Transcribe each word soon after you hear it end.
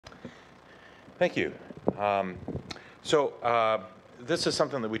Thank you. So this is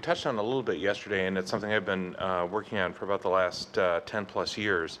something that we touched on a little bit yesterday, and it's something I've been working on for about the last 10 plus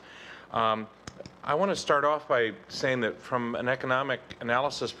years. I want to start off by saying that from an economic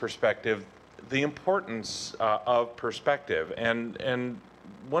analysis perspective, the importance of perspective, and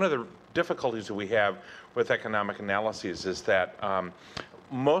one of the difficulties that we have with economic analyses is that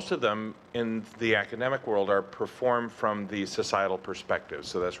most of them in the academic world are performed from the societal perspective.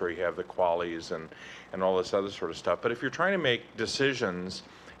 So that's where you have the qualities and all this other sort of stuff. But if you're trying to make decisions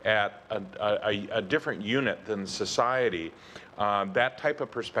at a different unit than society, that type of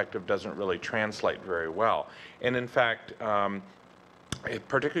perspective doesn't really translate very well. And in fact,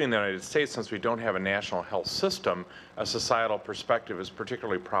 particularly in the United States, since we don't have a national health system, a societal perspective is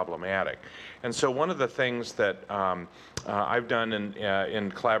particularly problematic. And so one of the things that I've done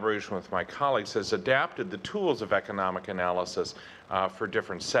in collaboration with my colleagues is adapted the tools of economic analysis for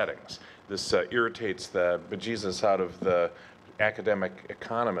different settings. This irritates the bejesus out of the academic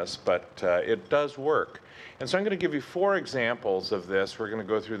economists, but it does work. And so I'm going to give you 4 examples of this. We're going to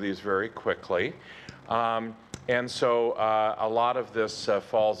go through these very quickly. And so a lot of this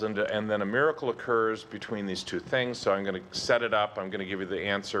falls into, and then a miracle occurs between these 2 things. So I'm going to set it up. I'm going to give you the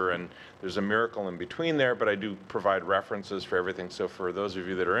answer, and there's a miracle in between there, but I do provide references for everything. So for those of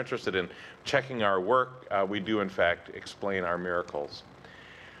you that are interested in checking our work, we do, in fact, explain our miracles.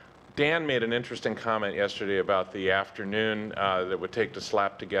 Dan made an interesting comment yesterday about the afternoon that would take to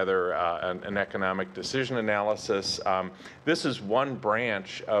slap together an economic decision analysis. This is one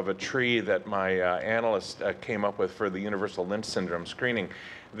branch of a tree that my analyst came up with for the universal Lynch syndrome screening.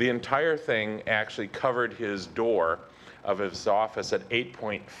 The entire thing actually covered his door of his office at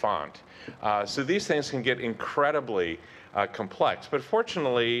 8-point font. So these things can get incredibly complex, but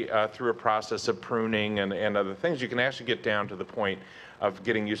fortunately through a process of pruning and other things, you can actually get down to the point of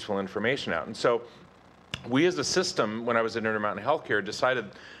getting useful information out. And so we as a system, when I was at Intermountain Healthcare, decided,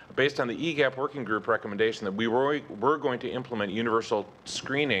 based on the EGAP working group recommendation, that we were going to implement universal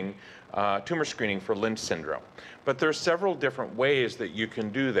screening, tumor screening for Lynch syndrome. But there are several different ways that you can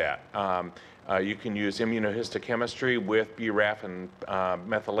do that. You can use immunohistochemistry with BRAF and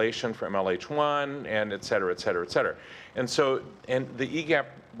methylation for MLH1, and et cetera, et cetera, et cetera. And so, and the EGAP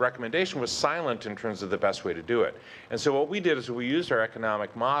recommendation was silent in terms of the best way to do it. And so what we did is we used our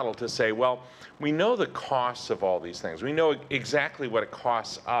economic model to say, well, we know the costs of all these things. We know exactly what it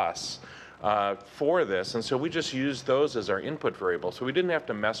costs us for this, and so we just used those as our input variable. So we didn't have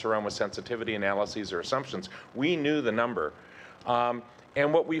to mess around with sensitivity analyses or assumptions. We knew the number.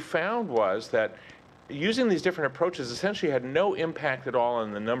 And what we found was that using these different approaches essentially had no impact at all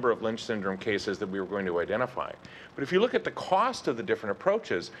on the number of Lynch syndrome cases that we were going to identify. But if you look at the cost of the different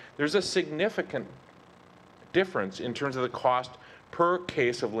approaches, there's a significant difference in terms of the cost per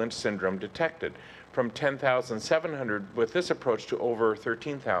case of Lynch syndrome detected, from 10,700 with this approach to over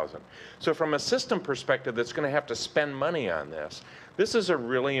 13,000. So from a system perspective that's going to have to spend money on this, this is a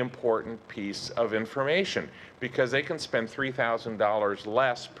really important piece of information, because they can spend $3,000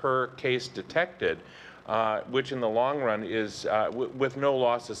 less per case detected, which in the long run is with no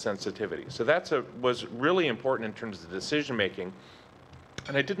loss of sensitivity. So that was really important in terms of decision making.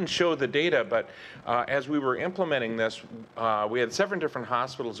 And I didn't show the data, but as we were implementing this, we had 7 different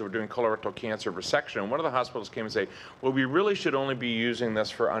hospitals that were doing colorectal cancer resection. And one of the hospitals came and said, well, we really should only be using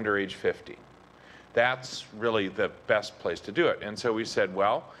this for under age 50. That's really the best place to do it. And so we said,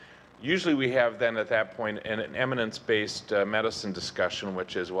 well, usually we have then at that point an eminence-based medicine discussion,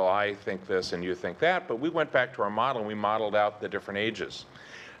 which is, well, I think this and you think that. But we went back to our model and we modeled out the different ages.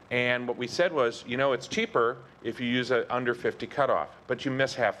 And what we said was, you know, it's cheaper if you use an under 50 cutoff, but you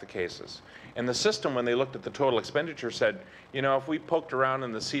miss half the cases. And the system, when they looked at the total expenditure, said, you know, if we poked around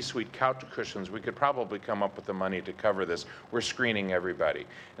in the C-suite couch cushions, we could probably come up with the money to cover this. We're screening everybody.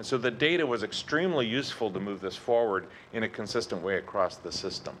 And so the data was extremely useful to move this forward in a consistent way across the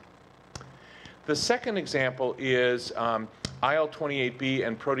system. The second example is IL-28B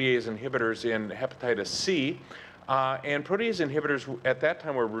and protease inhibitors in hepatitis C. And protease inhibitors at that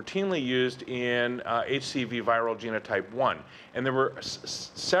time were routinely used in HCV viral genotype 1. And there were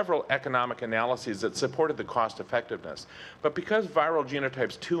several economic analyses that supported the cost effectiveness. But because viral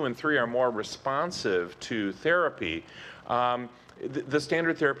genotypes 2 and 3 are more responsive to therapy, the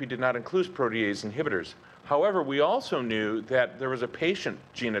standard therapy did not include protease inhibitors. However, we also knew that there was a patient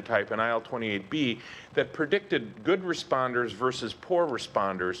genotype in IL-28B that predicted good responders versus poor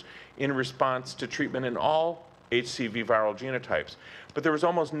responders in response to treatment in all HCV viral genotypes. But there was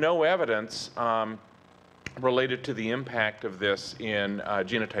almost no evidence related to the impact of this in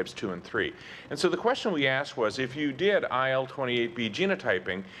genotypes 2 and 3. And so the question we asked was, if you did IL-28B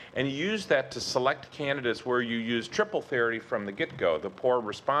genotyping and you used that to select candidates where you used triple therapy from the get-go, the poor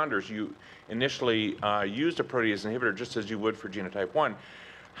responders, you initially used a protease inhibitor just as you would for genotype 1,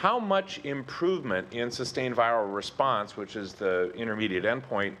 how much improvement in sustained viral response, which is the intermediate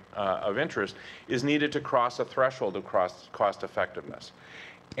endpoint of interest, is needed to cross a threshold of cost effectiveness?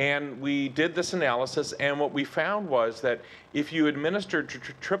 And we did this analysis, and what we found was that if you administered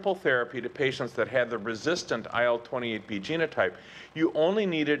triple therapy to patients that had the resistant IL-28B genotype, you only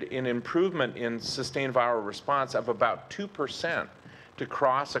needed an improvement in sustained viral response of about 2% to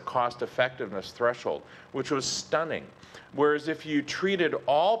cross a cost effectiveness threshold, which was stunning. Whereas if you treated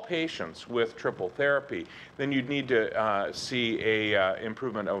all patients with triple therapy, then you'd need to see a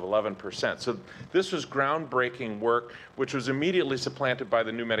improvement of 11%. So this was groundbreaking work, which was immediately supplanted by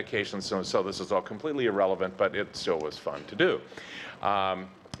the new medications. So this is all completely irrelevant, but it still was fun to do.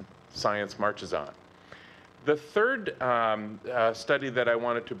 Science marches on. The third study that I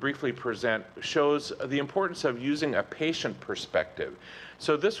wanted to briefly present shows the importance of using a patient perspective.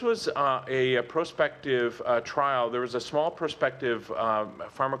 So this was a prospective trial. There was a small prospective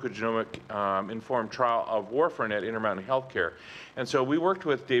pharmacogenomic informed trial of warfarin at Intermountain Healthcare. And so we worked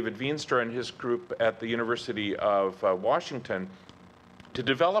with David Veenstra and his group at the University of Washington to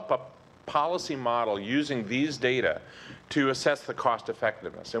develop a policy model using these data to assess the cost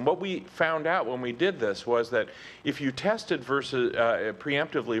effectiveness. And what we found out when we did this was that if you tested versus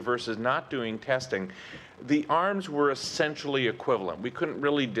preemptively versus not doing testing, the arms were essentially equivalent. We couldn't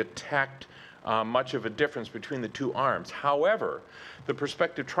really detect much of a difference between the two arms. However, the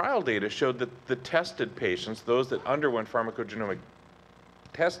prospective trial data showed that the tested patients, those that underwent pharmacogenomic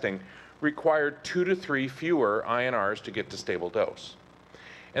testing, required 2 to 3 fewer INRs to get to stable dose.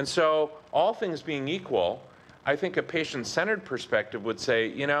 And so, all things being equal, I think a patient-centered perspective would say,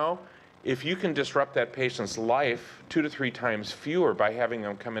 you know, if you can disrupt that patient's life 2 to 3 times fewer by having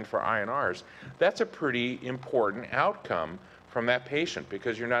them come in for INRs, that's a pretty important outcome from that patient,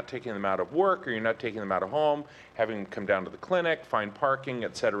 because you're not taking them out of work, or you're not taking them out of home, having them come down to the clinic, find parking,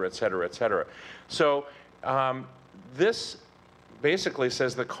 et cetera, et cetera, et cetera. So this basically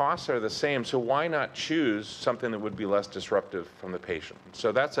says the costs are the same, so why not choose something that would be less disruptive from the patient?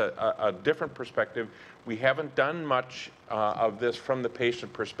 So that's a different perspective. We haven't done much of this from the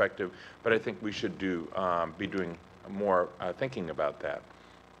patient perspective, but I think we should be doing more thinking about that.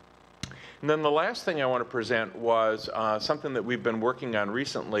 And then the last thing I want to present was something that we've been working on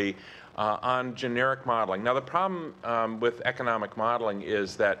recently on generic modeling. Now, the problem with economic modeling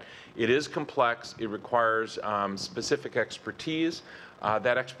is that it is complex. It requires specific expertise.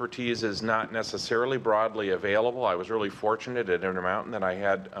 That expertise is not necessarily broadly available. I was really fortunate at Intermountain that I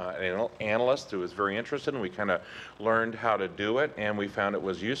had an analyst who was very interested, and we kind of learned how to do it, and we found it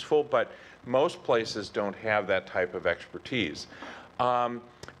was useful, but most places don't have that type of expertise.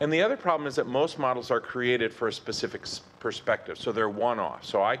 And the other problem is that most models are created for a specific perspective, so they're one-off.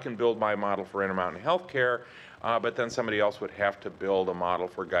 So I can build my model for Intermountain Healthcare, but then somebody else would have to build a model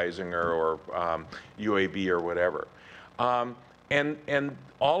for Geisinger or UAB or whatever. And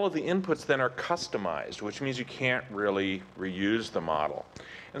all of the inputs then are customized, which means you can't really reuse the model.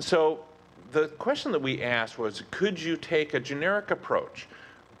 And so the question that we asked was, could you take a generic approach,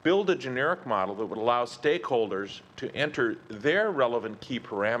 build a generic model that would allow stakeholders to enter their relevant key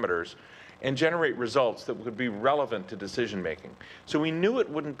parameters and generate results that would be relevant to decision making? So we knew it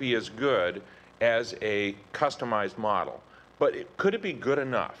wouldn't be as good as a customized model, but could it be good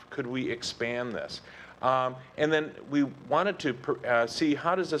enough? Could we expand this? And then we wanted to see,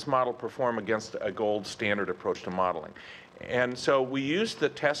 how does this model perform against a gold standard approach to modeling? And so we used the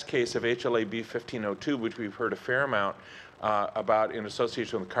test case of HLA-B1502, which we've heard a fair amount about in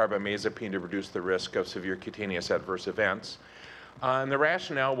association with carbamazepine to reduce the risk of severe cutaneous adverse events. And the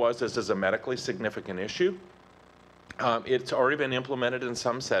rationale was this is a medically significant issue. It's already been implemented in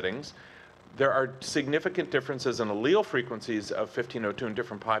some settings. There are significant differences in allele frequencies of 1502 in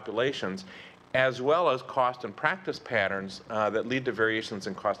different populations, as well as cost and practice patterns that lead to variations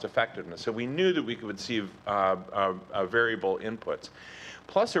in cost effectiveness. So we knew that we would see variable inputs.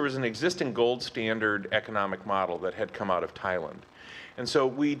 Plus, there was an existing gold standard economic model that had come out of Thailand. And so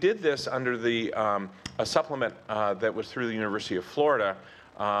we did this under a supplement that was through the University of Florida,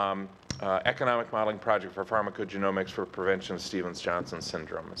 Economic Modeling Project for Pharmacogenomics for Prevention of Stevens-Johnson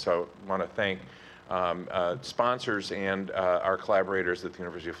Syndrome. And so I want to thank sponsors and our collaborators at the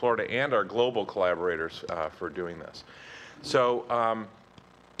University of Florida and our global collaborators for doing this. So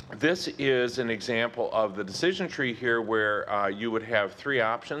This is an example of the decision tree here where you would have three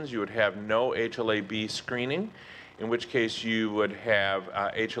options. You would have no HLA-B screening, in which case you would have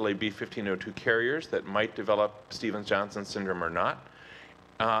HLA-B 1502 carriers that might develop Stevens-Johnson syndrome or not,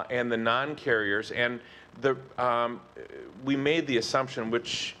 and the non-carriers. And we made the assumption,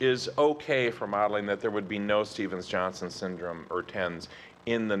 which is okay for modeling, that there would be no Stevens-Johnson syndrome or TENS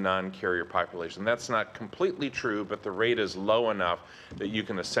in the non-carrier population. That's not completely true, but the rate is low enough that you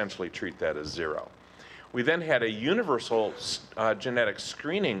can essentially treat that as zero. We then had a universal genetic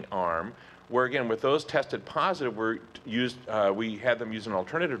screening arm, where again, with those tested positive, we had them use an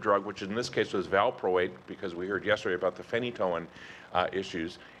alternative drug, which in this case was valproate, because we heard yesterday about the phenytoin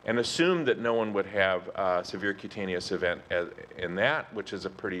issues, and assumed that no one would have a severe cutaneous event in that, which is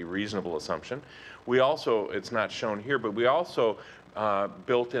a pretty reasonable assumption. We also, it's not shown here, but we also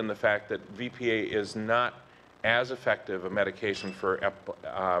built in the fact that VPA is not as effective a medication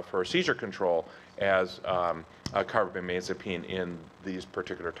for seizure control as carbamazepine in these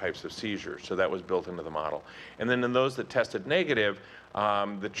particular types of seizures. So that was built into the model. And then in those that tested negative,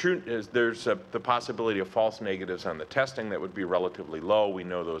 the truth is there's the possibility of false negatives on the testing that would be relatively low. We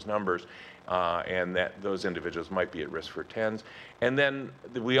know those numbers, and that those individuals might be at risk for TENS. And then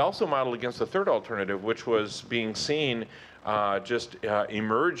we also modeled against the third alternative, which was being seen just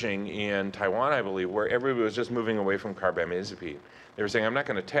emerging in Taiwan, I believe, where everybody was just moving away from carbamazepine. They were saying, I'm not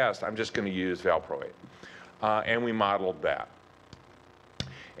going to test, I'm just going to use valproate. And we modeled that.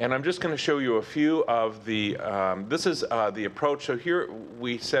 And I'm just going to show you a few of the, this is the approach. So here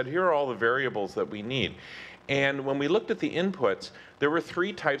we said, here are all the variables that we need. And when we looked at the inputs, there were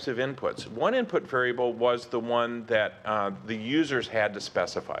three types of inputs. One input variable was the one that the users had to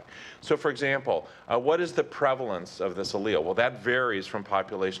specify. So for example, what is the prevalence of this allele? Well, that varies from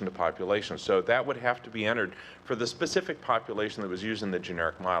population to population. So that would have to be entered for the specific population that was used in the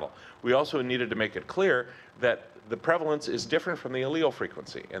generic model. We also needed to make it clear that the prevalence is different from the allele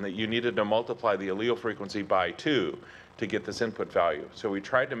frequency, and that you needed to multiply the allele frequency by 2 to get this input value. So we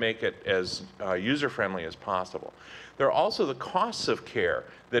tried to make it as user-friendly as possible. There are also the costs of care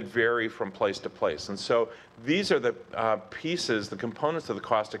that vary from place to place. And so these are the pieces, the components of the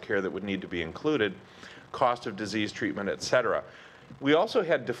cost of care that would need to be included: cost of disease treatment, et cetera. We also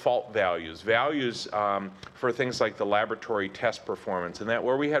had default values for things like the laboratory test performance, and that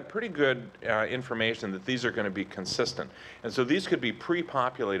where we had pretty good information that these are going to be consistent. And so these could be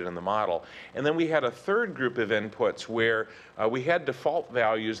pre-populated in the model. And then we had a third group of inputs where we had default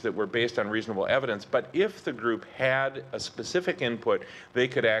values that were based on reasonable evidence, but if the group had a specific input, they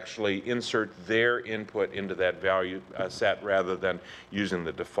could actually insert their input into that value set rather than using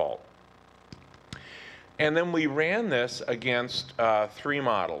the default. And then we ran this against three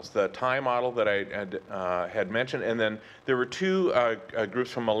models: the Thai model that I had mentioned, and then there were two groups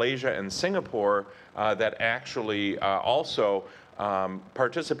from Malaysia and Singapore that actually also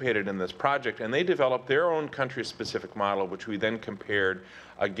participated in this project, and they developed their own country-specific model, which we then compared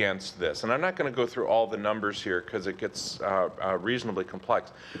against this. And I'm not going to go through all the numbers here because it gets reasonably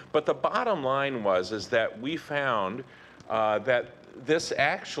complex. But the bottom line is that we found that this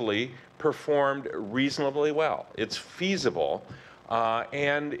actually performed reasonably well. It's feasible,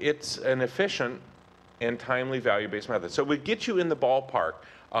 and it's an efficient and timely value-based method. So we get you in the ballpark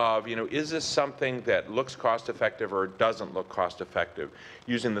of, is this something that looks cost-effective or doesn't look cost-effective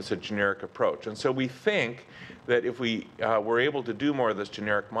using this generic approach? And so we think that if we were able to do more of this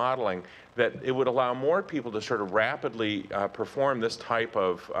generic modeling, that it would allow more people to sort of rapidly perform this type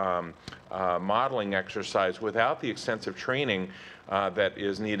of modeling exercise without the extensive training that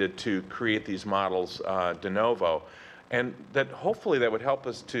is needed to create these models de novo. And that hopefully that would help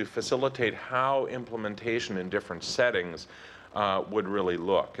us to facilitate how implementation in different settings would really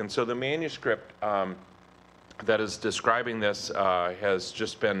look. And so the manuscript that is describing this has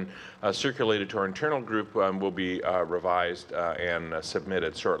just been circulated to our internal group, will be revised and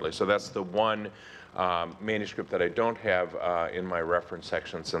submitted shortly. So that's the one manuscript that I don't have in my reference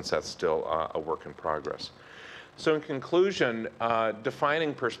section, since that's still a work in progress. So in conclusion,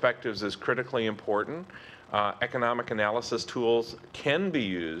 defining perspectives is critically important. Economic analysis tools can be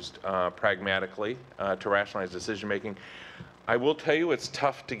used pragmatically to rationalize decision making. I will tell you it's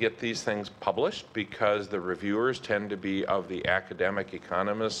tough to get these things published because the reviewers tend to be of the academic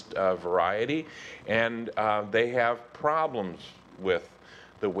economist variety, and they have problems with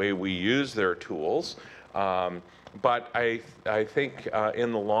the way we use their tools. But I think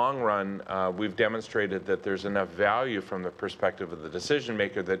in the long run, we've demonstrated that there's enough value from the perspective of the decision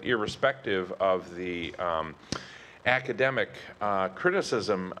maker that irrespective of the academic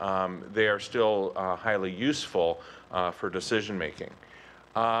criticism, they are still highly useful for decision making.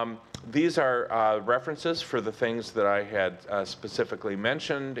 These are references for the things that I had specifically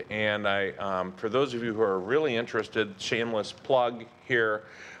mentioned, and for those of you who are really interested, shameless plug here.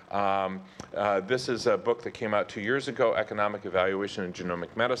 This is a book that came out 2 years ago, Economic Evaluation in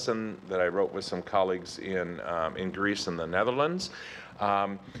Genomic Medicine, that I wrote with some colleagues in Greece and the Netherlands.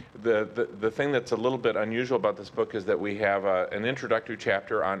 The thing that's a little bit unusual about this book is that we have an introductory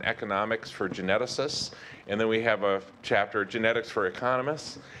chapter on economics for geneticists, and then we have a chapter, genetics for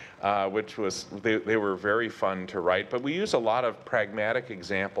economists, which was, they were very fun to write, but we use a lot of pragmatic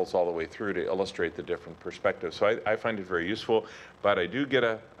examples all the way through to illustrate the different perspectives. So I find it very useful, but I do get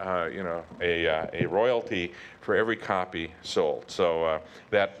a royalty for every copy sold. So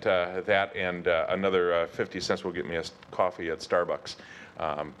that and another 50 cents will get me a coffee at Starbucks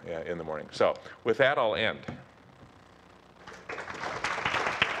in the morning. So with that, I'll end.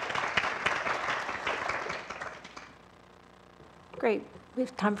 Great. We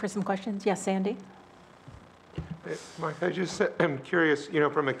have time for some questions. Yes, Sandy? Mark, I just am curious,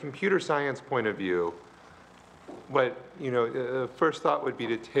 from a computer science point of view, what, first thought would be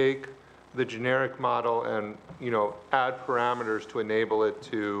to take the generic model and, add parameters to enable it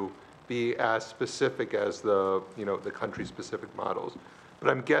to be as specific as the country-specific models. But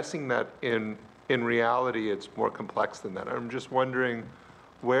I'm guessing that in reality, it's more complex than that. I'm just wondering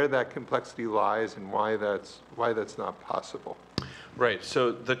where that complexity lies and why that's not possible. Right.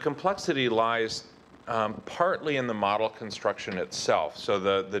 So the complexity lies partly in the model construction itself. So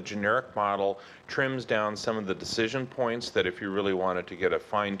the generic model trims down some of the decision points that if you really wanted to get a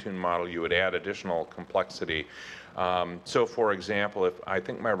fine-tuned model, you would add additional complexity. So for example, if I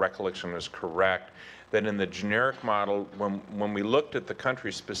think my recollection is correct, that in the generic model, when we looked at the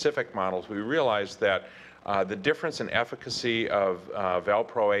country-specific models, we realized that the difference in efficacy of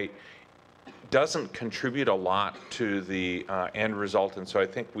valproate doesn't contribute a lot to the end result, and so I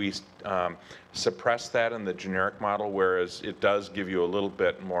think we suppress that in the generic model, whereas it does give you a little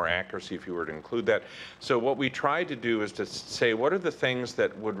bit more accuracy if you were to include that. So what we tried to do is to say, what are the things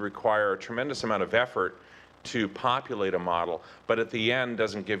that would require a tremendous amount of effort to populate a model, but at the end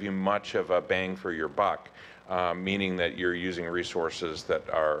doesn't give you much of a bang for your buck, meaning that you're using resources that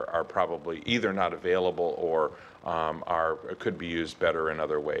are probably either not available or could be used better in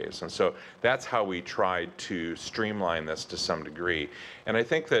other ways. And so that's how we tried to streamline this to some degree. And I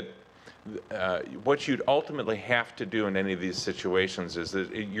think that what you'd ultimately have to do in any of these situations is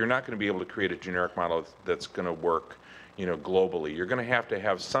that you're not going to be able to create a generic model that's going to work, globally. You're going to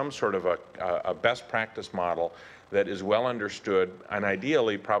have some sort of a best practice model that is well understood and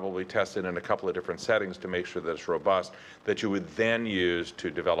ideally probably tested in a couple of different settings to make sure that it's robust, that you would then use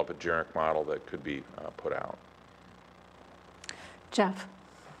to develop a generic model that could be put out. Jeff?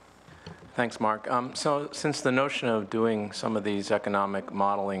 Thanks, Mark. So since the notion of doing some of these economic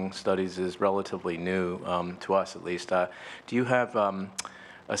modeling studies is relatively new, to us at least, do you have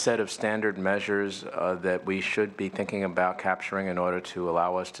a set of standard measures that we should be thinking about capturing in order to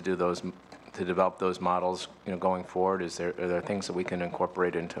allow us to do those, to develop those models, going forward? Are there things that we can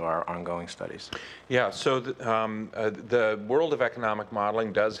incorporate into our ongoing studies? Yeah, so the world of economic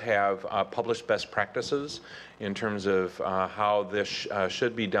modeling does have published best practices in terms of how this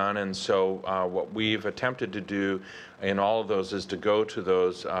should be done, and so what we've attempted to do in all of those is to go to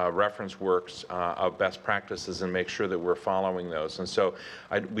those reference works of best practices and make sure that we're following those. And so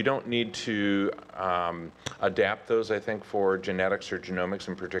we don't need to adapt those, I think, for genetics or genomics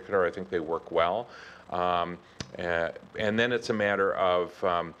in particular. I think they work well. And then it's a matter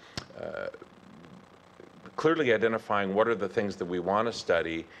of clearly identifying what are the things that we want to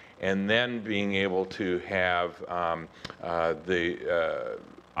study, and then being able to have the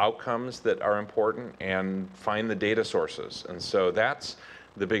outcomes that are important and find the data sources. And so that's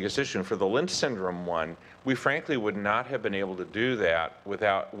the biggest issue. For the Lynch syndrome one, we frankly would not have been able to do that with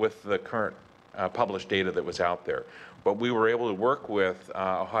the current published data that was out there. But we were able to work with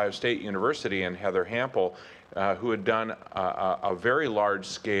Ohio State University and Heather Hampel, who had done a very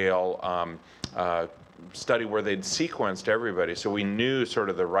large-scale study where they'd sequenced everybody, so we knew sort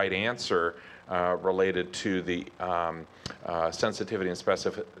of the right answer related to the sensitivity and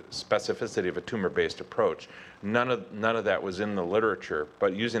specificity of a tumor-based approach. None of that was in the literature,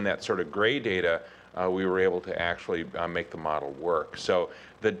 but using that sort of gray data, we were able to actually make the model work. So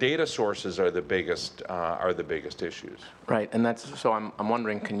the data sources are the biggest issues. Right, and that's so. I'm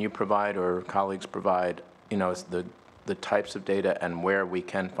wondering, can you provide or colleagues provide, the types of data and where we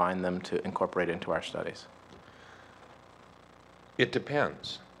can find them to incorporate into our studies? It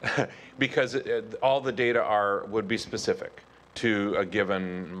depends, because all the data would be specific. to a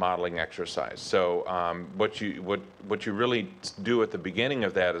given modeling exercise. So what you really do at the beginning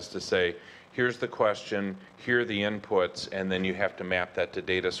of that is to say, here's the question, here are the inputs, and then you have to map that to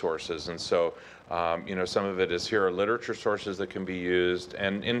data sources. And so, some of it is here are literature sources that can be used,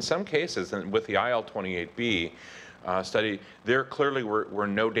 and in some cases, and with the IL-28B study, there clearly were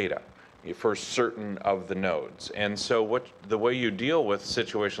no data for certain of the nodes. And so the way you deal with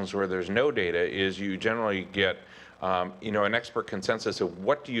situations where there's no data is you generally get an expert consensus of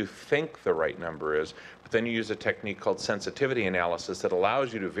what do you think the right number is, but then you use a technique called sensitivity analysis that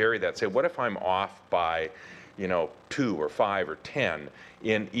allows you to vary that. Say, what if I'm off by, 2 or 5 or 10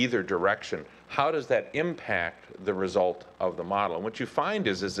 in either direction? How does that impact the result of the model? And what you find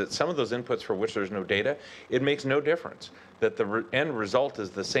is that some of those inputs for which there's no data, it makes no difference, that the end result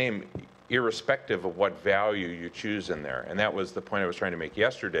is the same irrespective of what value you choose in there. And that was the point I was trying to make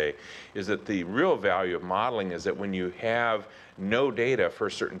yesterday, is that the real value of modeling is that when you have no data for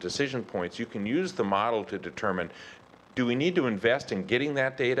certain decision points, you can use the model to determine, do we need to invest in getting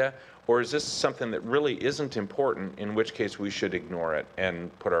that data, or is this something that really isn't important, in which case we should ignore it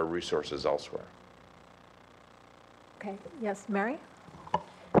and put our resources elsewhere? Okay, yes, Mary?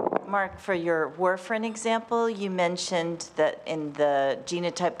 Mark, for your warfarin example, you mentioned that in the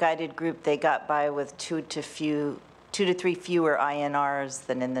genotype guided group, they got by with 2 to 3 fewer INRs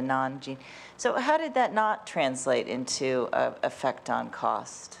than in the non-gene. So how did that not translate into an effect on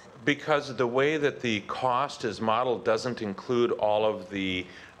cost? Because the way that the cost is modeled doesn't include all of the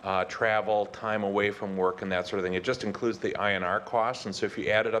travel, time away from work, and that sort of thing. It just includes the INR cost, and so if you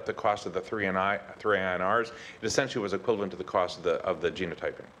added up the cost of the three INRs, it essentially was equivalent to the cost of the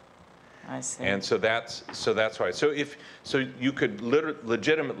genotyping. I see. And so that's why. So you could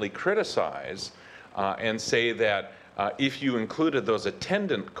legitimately criticize and say that if you included those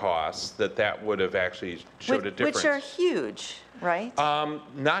attendant costs, that would have actually showed a difference. Which are huge, right?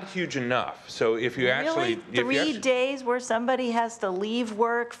 Not huge enough. So if you actually... Really? 3 days where somebody has to leave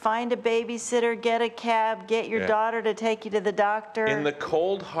work, find a babysitter, get a cab, get your daughter to take you to the doctor? In the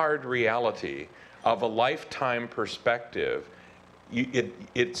cold, hard reality of a lifetime perspective,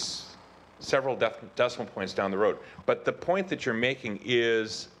 it's several decimal points down the road. But the point that you're making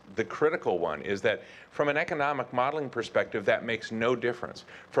is the critical one, is that from an economic modeling perspective, that makes no difference.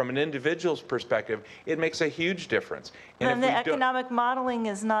 From an individual's perspective, it makes a huge difference. And the economic modeling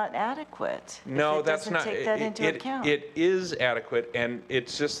is not adequate. No, that's not. Take that into account. It is adequate, and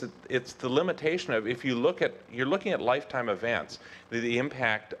it's just it's the limitation of you're looking at lifetime events, the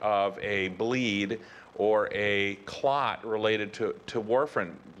impact of a bleed or a clot related to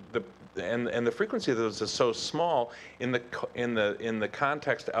warfarin. And the frequency of those is so small in the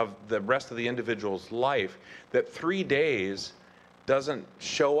context of the rest of the individual's life that 3 days doesn't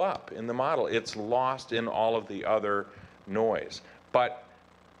show up in the model. It's lost in all of the other noise. But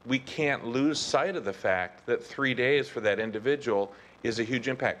we can't lose sight of the fact that 3 days for that individual is a huge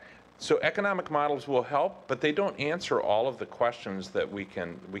impact. So economic models will help, but they don't answer all of the questions that we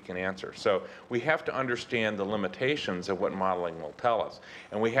can answer. So we have to understand the limitations of what modeling will tell us.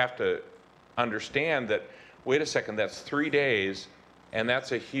 And we have to understand that, wait a second, that's 3 days, and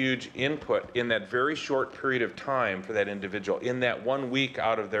that's a huge input in that very short period of time for that individual, in that 1 week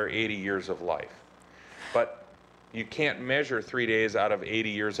out of their 80 years of life. But you can't measure 3 days out of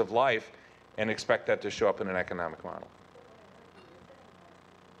 80 years of life and expect that to show up in an economic model.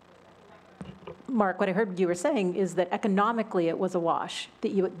 Mark, what I heard you were saying is that economically it was a wash,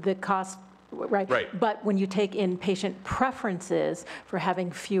 that the cost, right? Right. But when you take in patient preferences for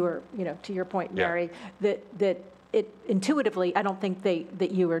having fewer, to your point, Mary, that it intuitively, I don't think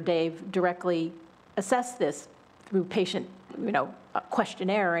that you or Dave directly assessed this through patient, a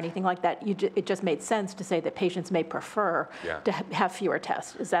questionnaire or anything like that. It just made sense to say that patients may prefer to have fewer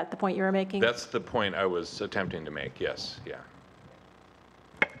tests. Is that the point you were making? That's the point I was attempting to make, yes, yeah.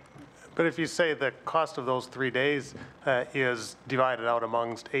 But if you say the cost of those 3 days is divided out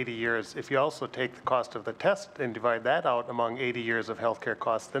amongst 80 years, if you also take the cost of the test and divide that out among 80 years of healthcare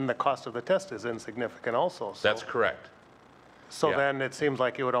costs, then the cost of the test is insignificant also. So, That's correct. So then it seems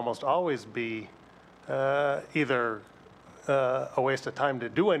like it would almost always be either a waste of time to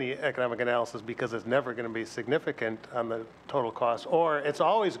do any economic analysis because it's never going to be significant on the total cost, or it's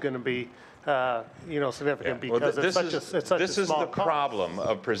always going to be significant because it's such a small This is the cost. problem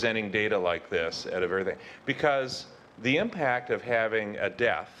of presenting data like this at a very thing, because the impact of having a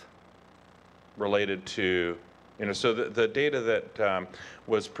death related to, so the data that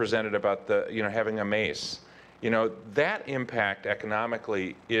was presented about having a MACE that impact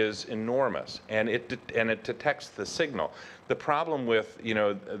economically is enormous, and it detects the signal. The problem with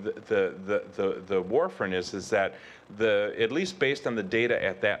the warfarin is that at least based on the data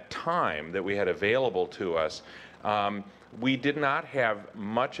at that time that we had available to us, we did not have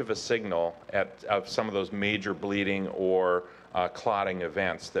much of a signal of some of those major bleeding or clotting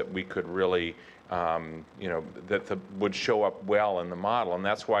events that we could really, would show up well in the model. And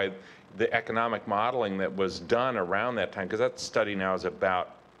that's why the economic modeling that was done around that time, because that study now is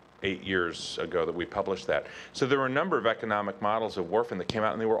about 8 years ago that we published that. So there were a number of economic models of warfarin that came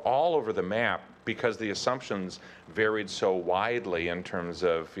out, and they were all over the map because the assumptions varied so widely in terms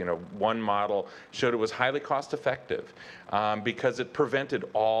of, one model showed it was highly cost effective because it prevented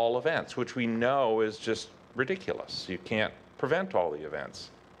all events, which we know is just ridiculous. You can't prevent all the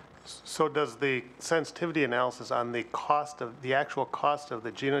events. So does the sensitivity analysis on the actual cost of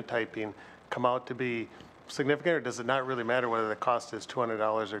the genotyping come out to be significant, or does it not really matter whether the cost is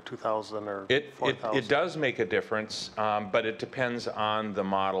 $200 or $2,000 or $4,000? It does make a difference, but it depends on the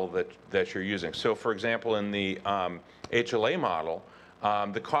model that you're using. So, for example, in the HLA model,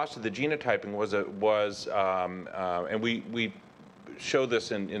 the cost of the genotyping and we show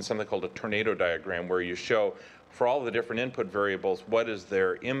this in something called a tornado diagram, where you show for all the different input variables what is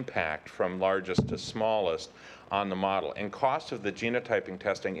their impact from largest to smallest on the model. And cost of the genotyping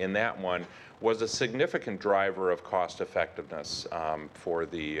testing in that one was a significant driver of cost effectiveness for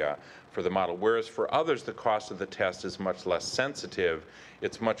the model. Whereas for others, the cost of the test is much less sensitive.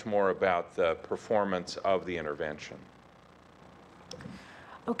 It's much more about the performance of the intervention.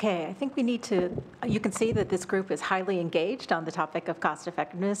 Okay, I think we need to, you can see that this group is highly engaged on the topic of cost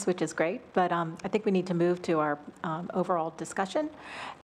effectiveness, which is great, but I think we need to move to our overall discussion.